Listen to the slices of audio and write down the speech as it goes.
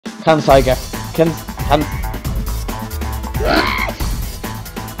Kansai Gakuin.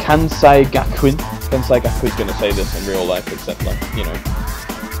 Kansai Gakuin's gonna say this in real life, except like, you know,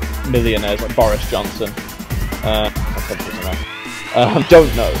 millionaires like Boris Johnson.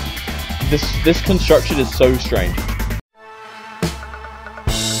 Don't know. This construction is so strange.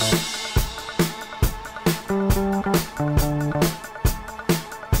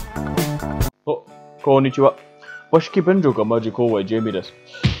 Oh, konnichiwa. Washiki Benjo ga maji kouwai Jamie desu.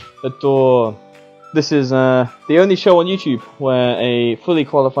 This is the only show on YouTube where a fully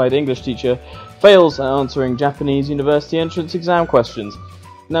qualified English teacher fails at answering Japanese university entrance exam questions.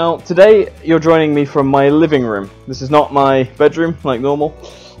 Now, today you're joining me from my living room. This is not my bedroom like normal.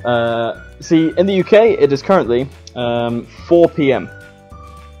 See, in the UK it is currently 4 PM.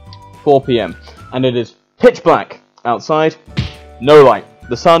 4 PM. And it is pitch black outside, no light.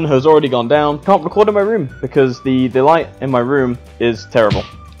 The sun has already gone down. Can't record in my room because the light in my room is terrible.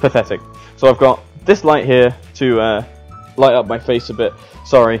 Pathetic. So I've got this light here to light up my face a bit.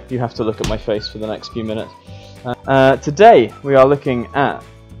 Sorry, you have to look at my face for the next few minutes. Today we are looking at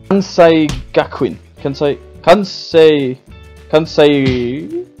Kansai Gakuin. Kansai Gakuin.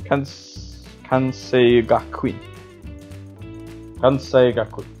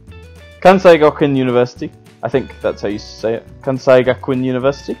 Kansai Gakuin University. I think that's how you say it. Kansai Gakuin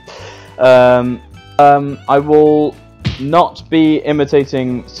University. I will not be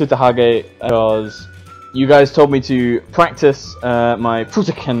imitating Tsutahage because you guys told me to practice my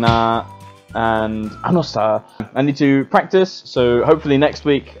Futakena and Anosa. I need to practice, so hopefully next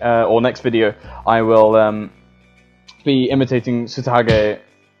week or next video I will be imitating Tsutahage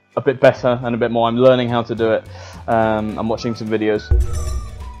a bit better and a bit more. I'm learning how to do it. I'm watching some videos.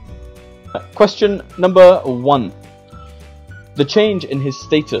 Question number 1. The change in his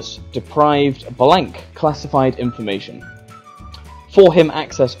status deprived blank classified information. For him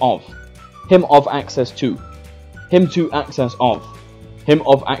access of. Him of access to. Him to access of. Him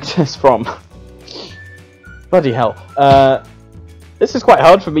of access from. Bloody hell. This is quite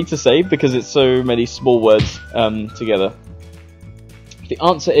hard for me to say because it's so many small words together. The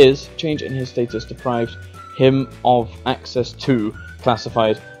answer is change in his status deprived him of access to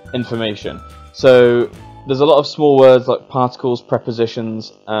classified information. So there's a lot of small words like particles,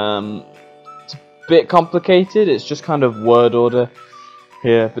 prepositions. It's a bit complicated. It's just kind of word order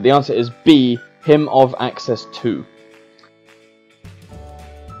here. But the answer is B, him of access to.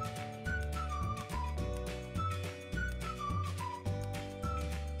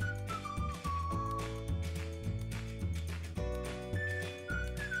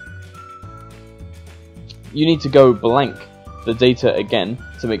 You need to go blank the data again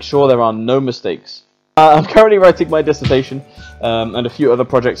to make sure there are no mistakes. I'm currently writing my dissertation and a few other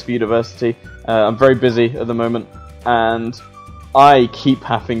projects for university. I'm very busy at the moment and I keep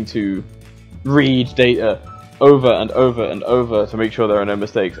having to read data over and over and over to make sure there are no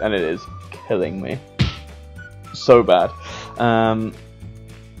mistakes, and it is killing me. So bad.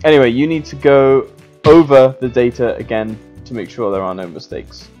 Anyway, you need to go over the data again to make sure there are no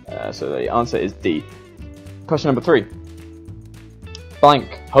mistakes. So the answer is D. Question number 3.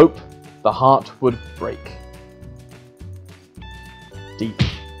 Blank. Hope the heart would break. D.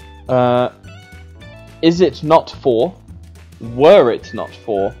 Is it not for? Were it not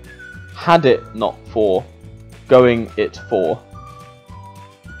for? Had it not for? Going it for?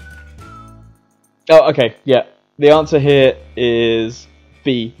 Oh, okay, yeah. The answer here is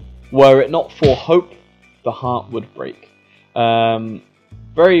B. Were it not for hope, the heart would break.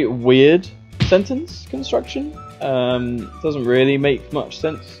 Very weird sentence construction. Doesn't really make much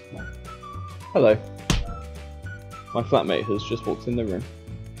sense. Hello. My flatmate has just walked in the room.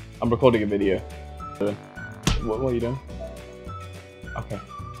 I'm recording a video. What are you doing? Okay.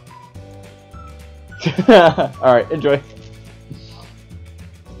 Alright, enjoy.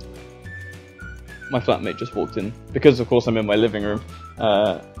 My flatmate just walked in. Because of course I'm in my living room.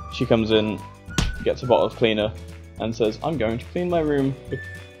 She comes in, gets a bottle of cleaner, and says, I'm going to clean my room.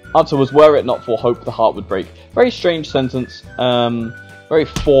 Answer was, were it not for hope, the heart would break. Very strange sentence. Very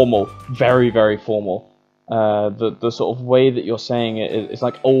formal. Very, very formal. The sort of way that you're saying it is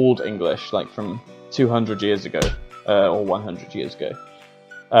like old English, like from 200 years ago, or 100 years ago.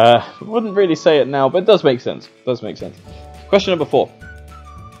 Wouldn't really say it now, but it does make sense. Does make sense. Question number 4.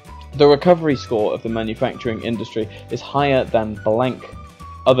 The recovery score of the manufacturing industry is higher than blank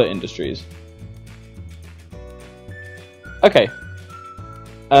other industries. Okay.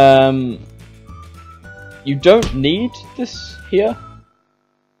 You don't need this here.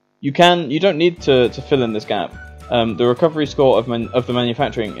 You don't need to fill in this gap. The recovery score of the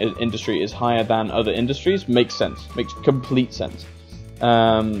manufacturing industry is higher than other industries. Makes sense. Makes complete sense.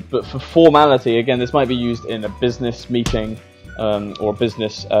 But for formality, again, this might be used in a business meeting or a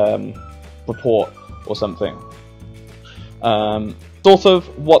business report or something. Sort of,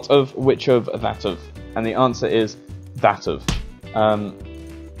 what of, which of, that of. And the answer is that of.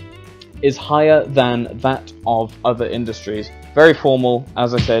 Is higher than that of other industries. Very formal,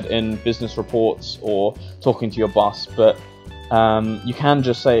 as I said, in business reports or talking to your boss, but you can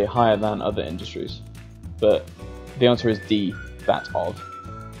just say higher than other industries. But the answer is D, that of.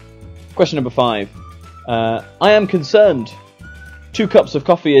 Question number 5. I am concerned 2 cups of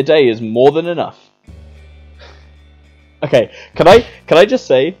coffee a day is more than enough. Okay, can I just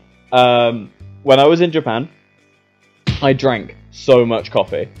say, when I was in Japan, I drank so much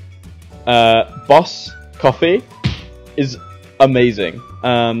coffee. Boss coffee is amazing.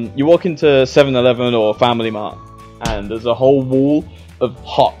 You walk into 7-Eleven or Family Mart and there's a whole wall of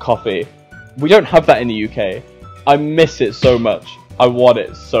hot coffee. We don't have that in the UK. I miss it so much. I want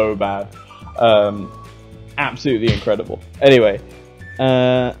it so bad. Absolutely incredible. Anyway,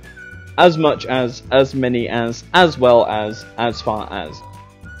 as much as many as well as far as.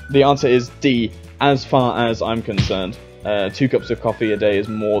 The answer is D, as far as I'm concerned. 2 cups of coffee a day is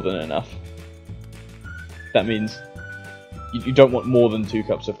more than enough. That means you don't want more than 2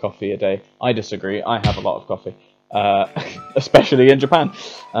 cups of coffee a day. I disagree. I have a lot of coffee, especially in Japan.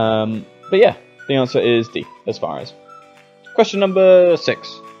 But yeah, the answer is D, as far as. Question number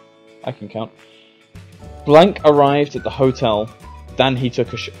 6. I can count. Blank arrived at the hotel, then he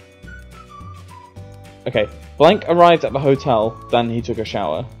took a Okay, blank arrived at the hotel, then he took a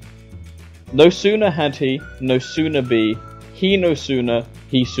shower. No sooner had he, no sooner be, he no sooner,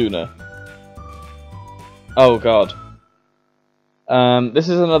 he sooner. Oh god. This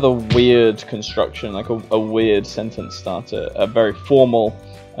is another weird construction, like a weird sentence starter. A very formal,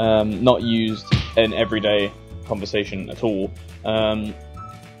 not used in everyday conversation at all.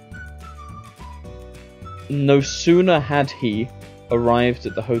 No sooner had he arrived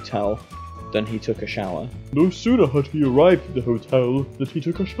at the hotel than he took a shower. No sooner had he arrived at the hotel than he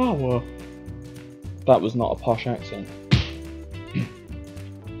took a shower. That was not a posh accent.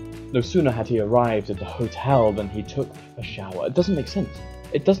 No sooner had he arrived at the hotel than he took a shower. It doesn't make sense.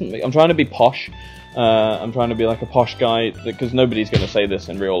 It doesn't make... I'm trying to be posh. I'm trying to be like a posh guy, because nobody's going to say this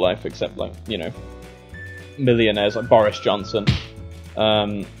in real life except, like, you know, millionaires like Boris Johnson.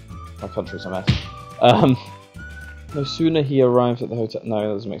 My country's a mess. No sooner he arrived at the hotel... No,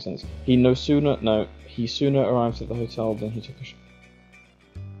 that doesn't make sense. He sooner arrived at the hotel than he took a shower.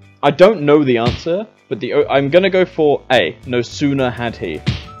 I don't know the answer, but I'm going to go for A. No sooner had he.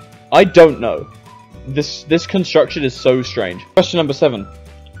 I don't know. This construction is so strange. Question number 7.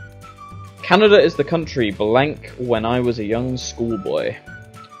 Canada is the country blank when I was a young schoolboy.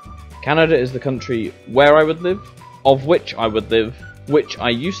 Canada is the country where I would live, of which I would live, which I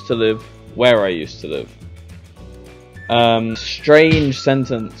used to live, where I used to live. Strange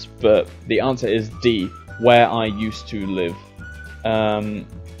sentence, but the answer is D, where I used to live.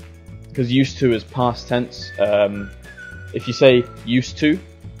 Because used to is past tense. If you say used to,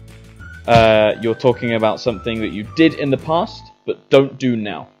 you're talking about something that you did in the past, but don't do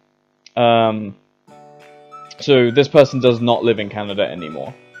now. So this person does not live in Canada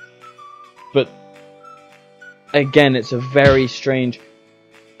anymore. But again, it's a very strange...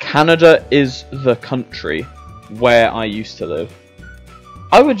 Canada is the country where I used to live.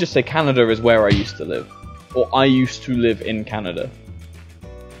 I would just say Canada is where I used to live. Or I used to live in Canada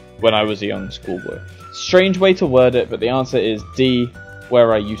when I was a young schoolboy. Strange way to word it, but the answer is D,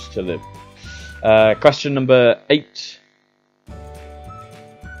 where I used to live. Question number 8.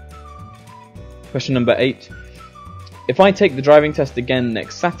 Question number 8. If I take the driving test again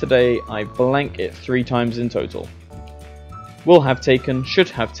next Saturday, I blank it 3 times in total. Will have taken, should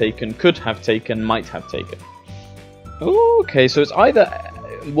have taken, could have taken, might have taken. Okay, so it's either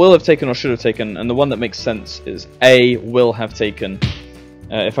will have taken or should have taken, and the one that makes sense is A, will have taken.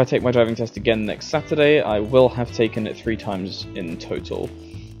 If I take my driving test again next Saturday, I will have taken it 3 times in total.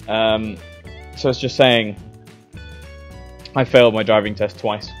 So it's just saying I failed my driving test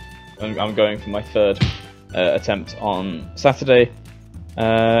twice. I'm going for my 3rd attempt on Saturday.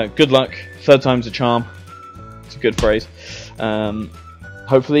 Good luck. 3rd time's a charm. It's a good phrase.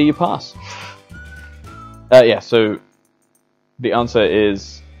 Hopefully you pass. Yeah, so the answer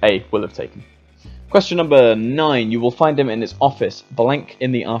is A, will have taken. Question number 9. You will find him in his office, blank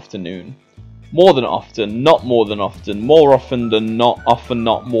in the afternoon. More than often, not more than often, more often than not, often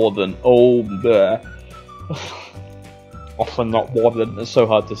not more than. Oh, bleh. Often not more than. It's so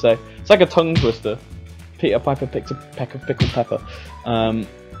hard to say. It's like a tongue twister. Peter Piper picks a peck of pickled pepper.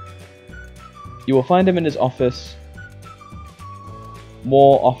 You will find him in his office.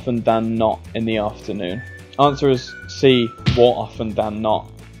 more often than not in the afternoon. Answer is C, more often than not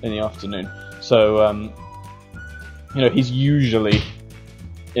in the afternoon. So, you know, he's usually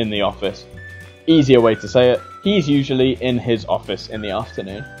in the office. Easier way to say it, he's usually in his office in the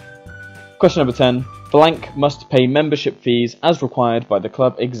afternoon. Question number 10. Blank must pay membership fees as required by the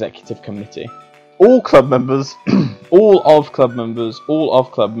club executive committee. All club members, all of club members, all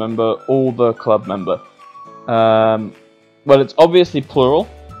of club member, all the club member. Well, it's obviously plural,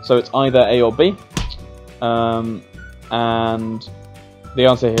 so it's either A or B. And the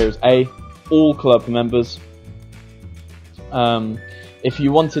answer here is A, all club members. If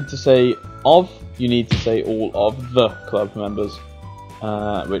you wanted to say of, you need to say all of the club members,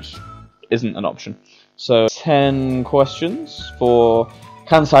 which isn't an option. So 10 questions for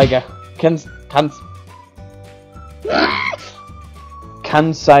Kansai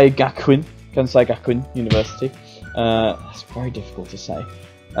Gakuin University. That's very difficult to say.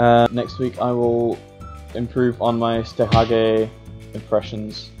 Next week I will improve on my Stehage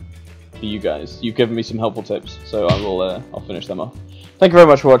impressions for you guys. You've given me some helpful tips, so I'll finish them off. Thank you very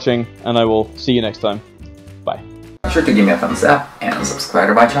much for watching, and I will see you next time. Bye. Be sure to give me a thumbs up and subscribe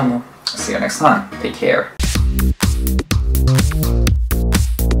to my channel. See you next time. Take care.